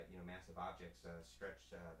massive objects stretch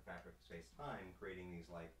the fabric of space-time, creating these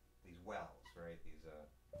wells, right? These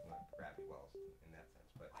not gravity wells in that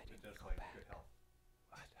sense, but Why didn't just you go like back? good health.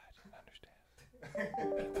 I didn't understand.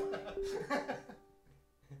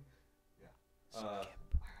 Yeah. Skip.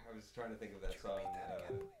 I was trying to think of that Could you song. repeat that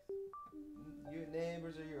again, please? Your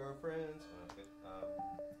neighbors are your friends.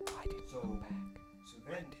 Why didn't So- you go back? So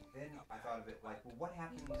then I thought of it like, well, what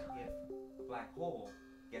happens if a black hole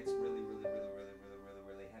gets really, really, really, really, really, really,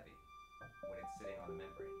 really heavy when it's sitting on the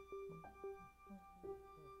membrane?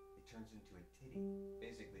 It turns into a titty.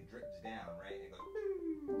 Basically drips down, right? It goes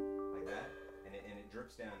like that, and it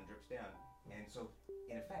drips down and drips down. And so,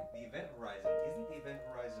 in effect, the event horizon isn't the event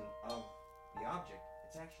horizon of the object.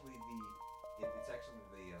 It's actually the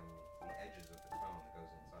edges of the cone that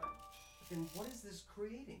goes inside. But then, what is this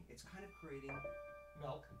creating? It's kind of creating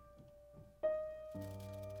Milk.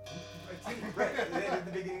 a titty, right? At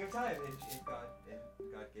the beginning of time, and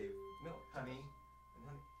God gave milk, Honey. and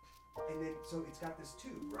honey, and then so it's got this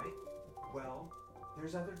tube, right? Well,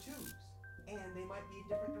 there's other tubes, and they might be in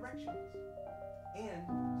different directions, and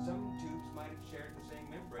some tubes might have shared the same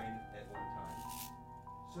membrane at one time.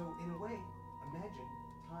 So in a way, imagine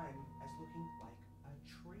time as looking like a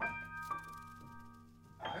tree.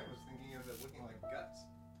 I was thinking of it looking like guts.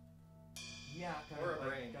 Yeah, Or a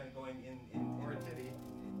brain. kind of going in Or a titty.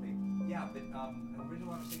 Yeah, but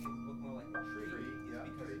originally I was thinking it looked more like a tree, Yeah,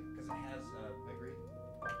 because tree. it has I agree.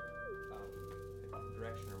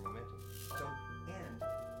 direction or momentum. So, and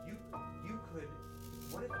you could,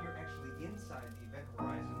 what if you're actually inside the event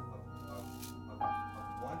horizon of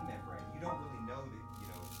one membrane? You don't really know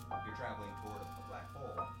that you're traveling toward a black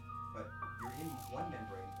hole, but you're in one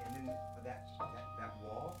membrane, and then that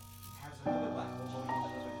wall has another black hole going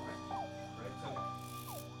in another direction, right? So,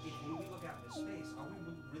 when we look out into space, are we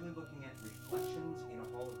really looking at reflections in a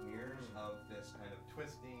hall of mirrors of this kind of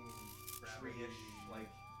Twisting, tree-ish, like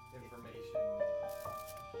information.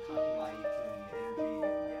 light and energy?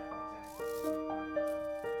 Yeah, exactly. So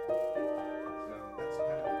that's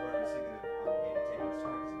kind of where I was thinking of maybe taking this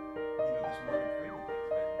talk. This Morgan Freeman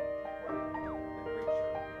thing's been a great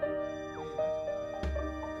show.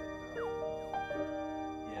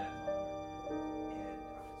 Yeah. And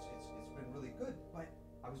it's been really good, but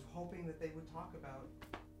I was hoping that they would talk about,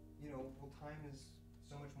 well, time is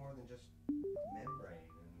so much more than just a membrane,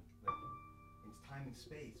 and time and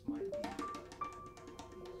space might be.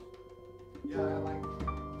 Yeah, I like. I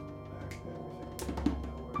wish I could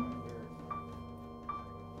know where my lyrics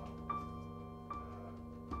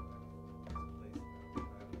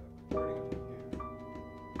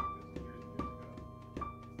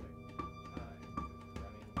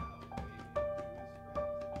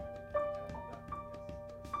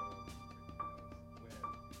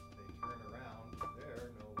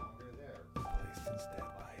Placed instead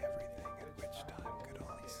by everything at which time could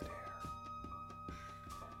only stare.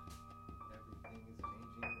 Everything is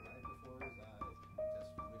changing right before his eyes.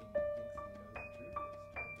 Just when he thinks he knows the truth, it's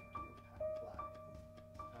turned into a patent lie.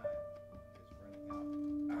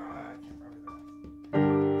 Time is running out. I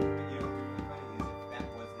can't remember the rest. But what's funny is if that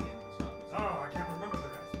was the end of the song, it was, I can't remember the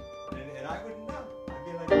rest. And I wouldn't know. I'd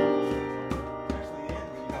be like, especially the end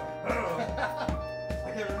when you go, I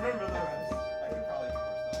can't remember the rest. I could probably do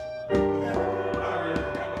more stuff.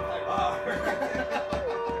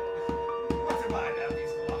 What's in mind of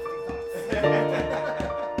these lofty thoughts?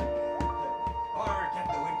 Or get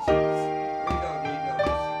the winches. We don't need no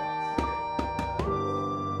messy thoughts.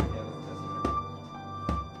 Yeah, let's test it.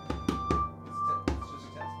 It's just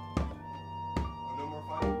a test. Oh, no more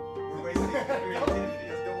fun? We're wasting creativity.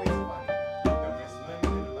 Just don't waste money. Don't waste money.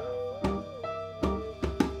 Limited amount of fun.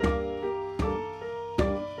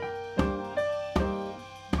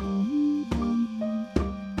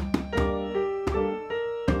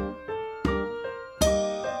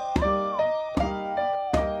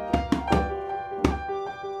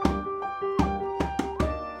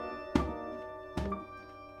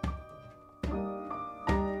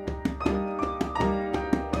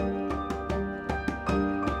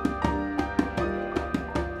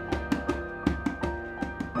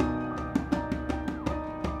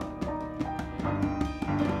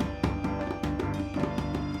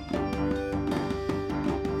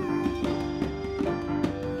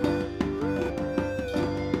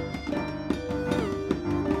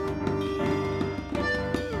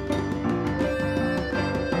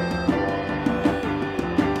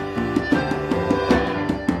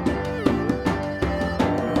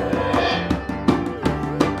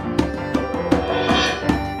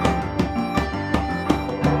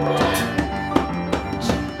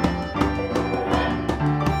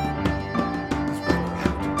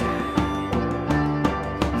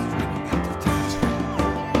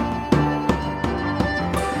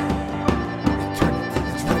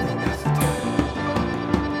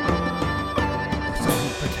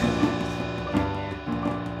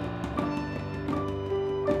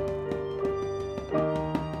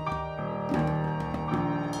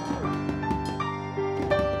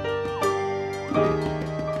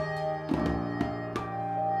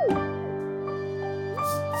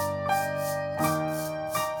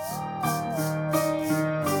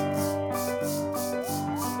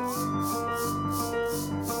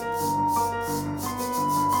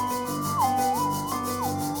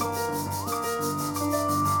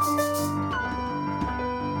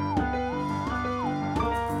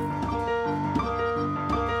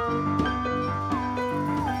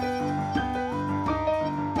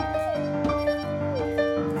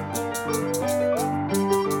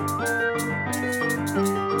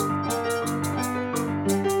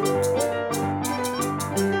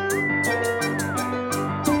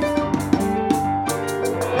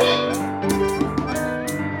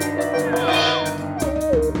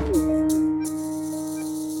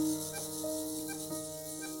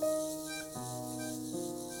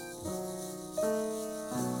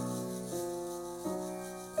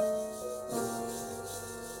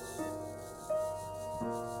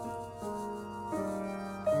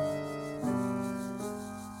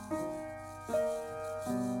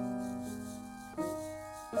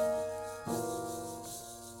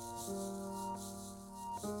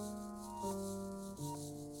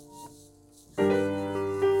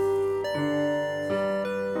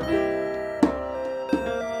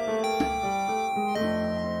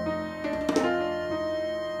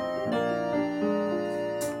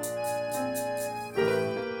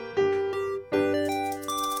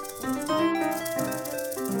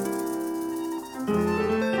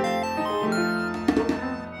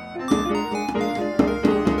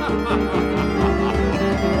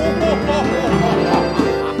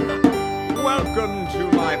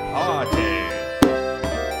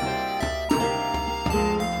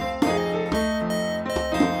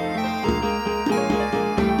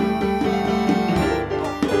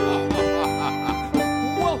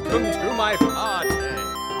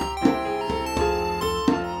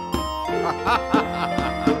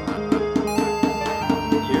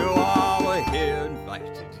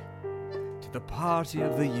 party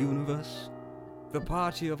of the universe, the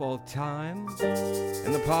party of all time,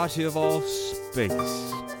 and the party of all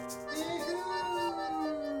space.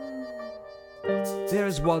 There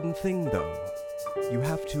is one thing, though. You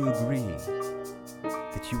have to agree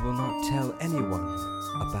that you will not tell anyone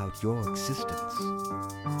about your existence.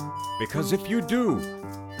 Because if you do,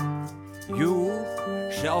 you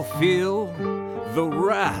shall feel the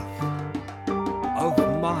wrath of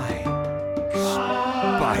my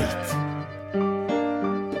spite.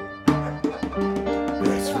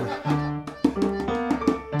 That's right.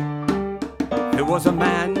 There was a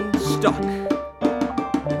man stuck,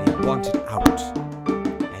 and he wanted out,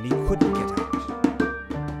 and he couldn't get out.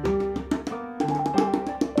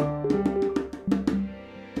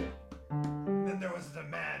 Then there was the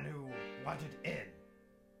man who wanted in.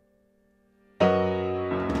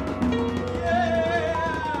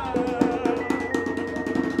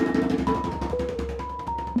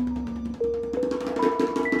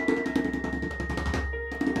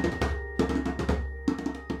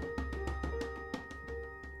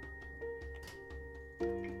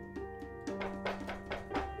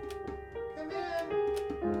 Come in.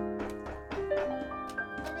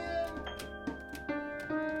 Come in.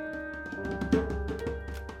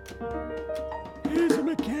 He's a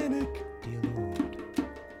mechanic. Dear Lord,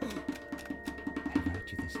 I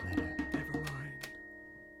write you this letter. Never mind.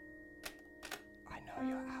 I know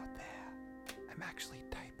you're out there. I'm actually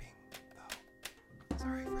typing, though.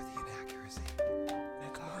 Sorry for the inaccuracy.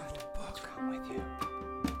 It's more of a book. Come with you.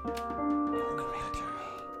 You'll correct me.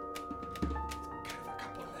 Kind of a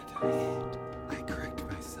couple letters. I correct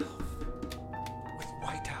myself with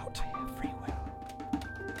whiteout. I have free will.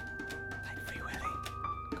 Like Free Willy.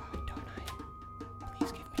 God, don't I?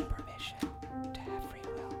 Please give me permission to have free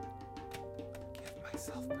will. Give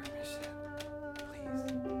myself permission, please.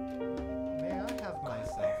 May I have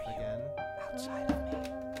myself again? Outside of me.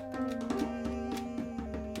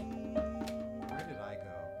 Where did I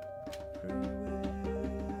go?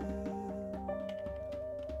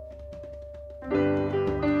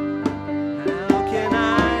 How can I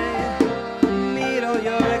meet all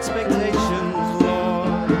your expectations,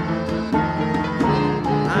 Lord?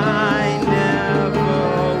 I never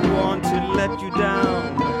want to let you down,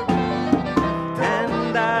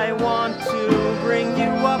 and I want to bring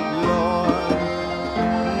you up, Lord.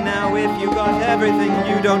 Now if you got everything,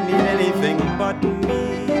 you don't need anything but me.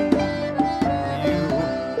 You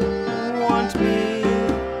want me.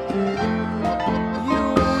 You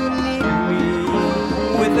need me.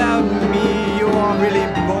 Without me, you are really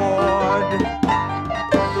bored.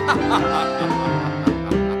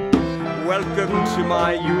 Welcome to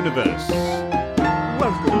my universe.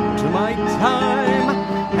 Welcome to my time.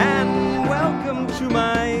 And welcome to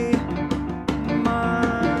my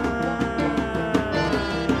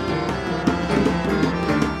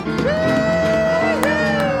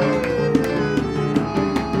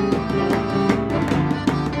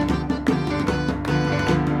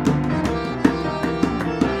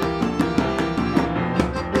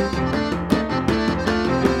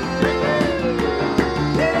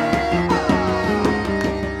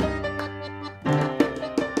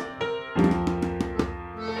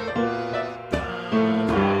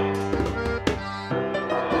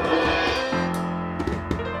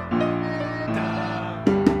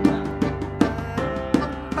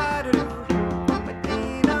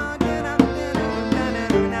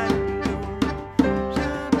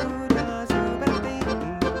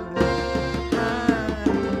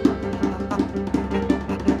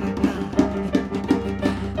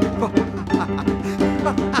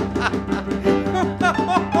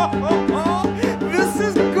This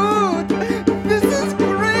is good. This is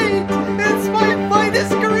great. It's my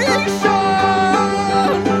finest creation.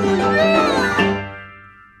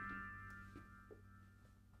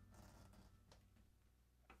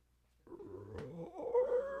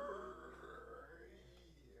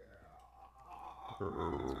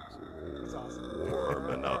 It's awesome. It's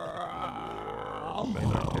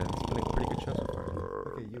been a pretty good show so far.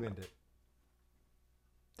 Okay, you end it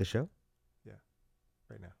The show?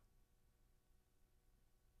 right now.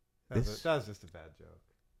 This? That was just a bad joke.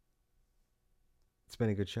 It's been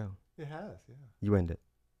a good show. It has, yeah. You end it.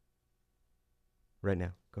 Right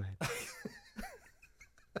now. Go ahead.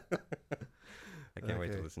 I can't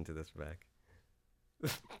wait to Okay. listen to this back.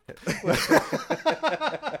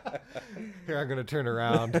 Here, I'm gonna turn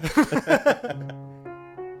around.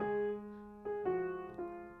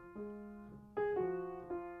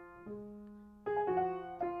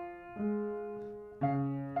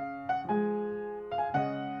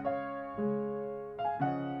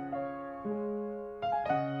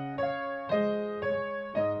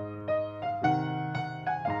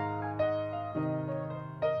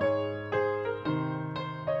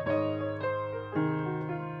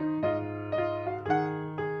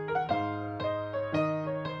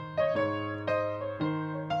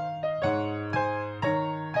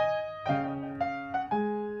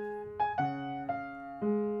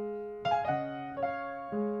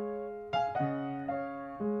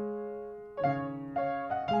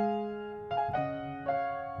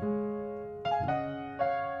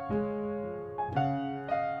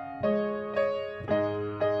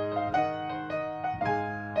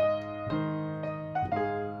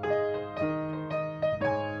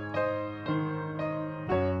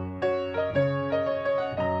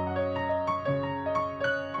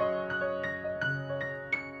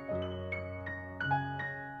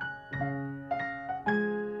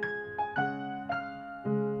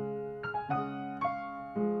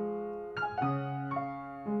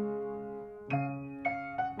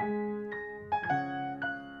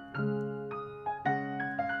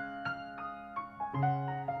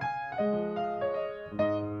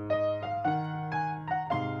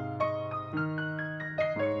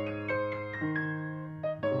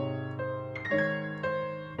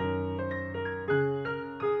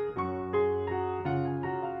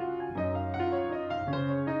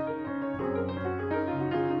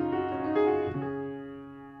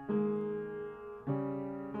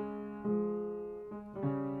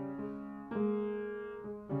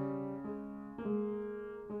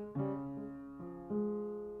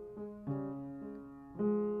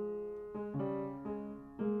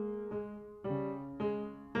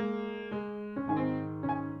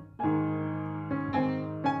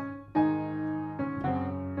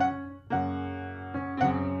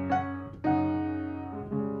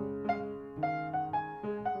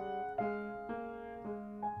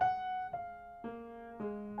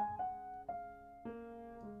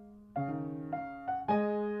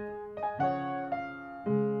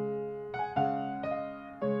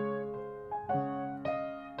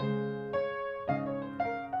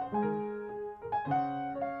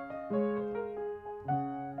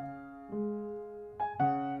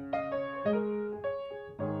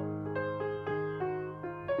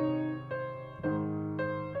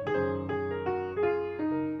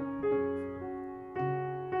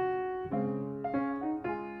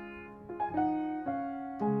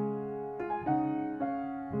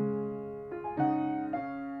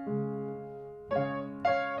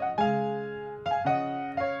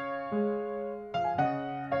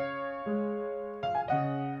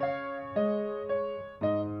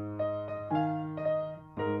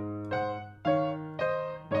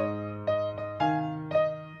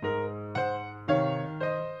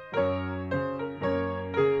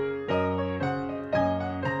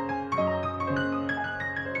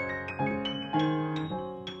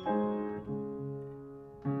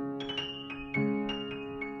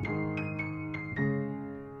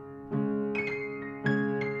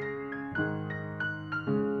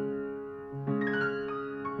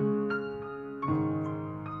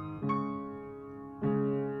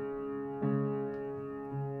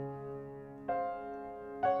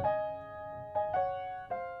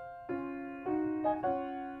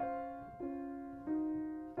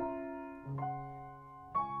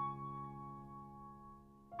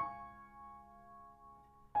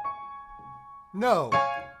 No.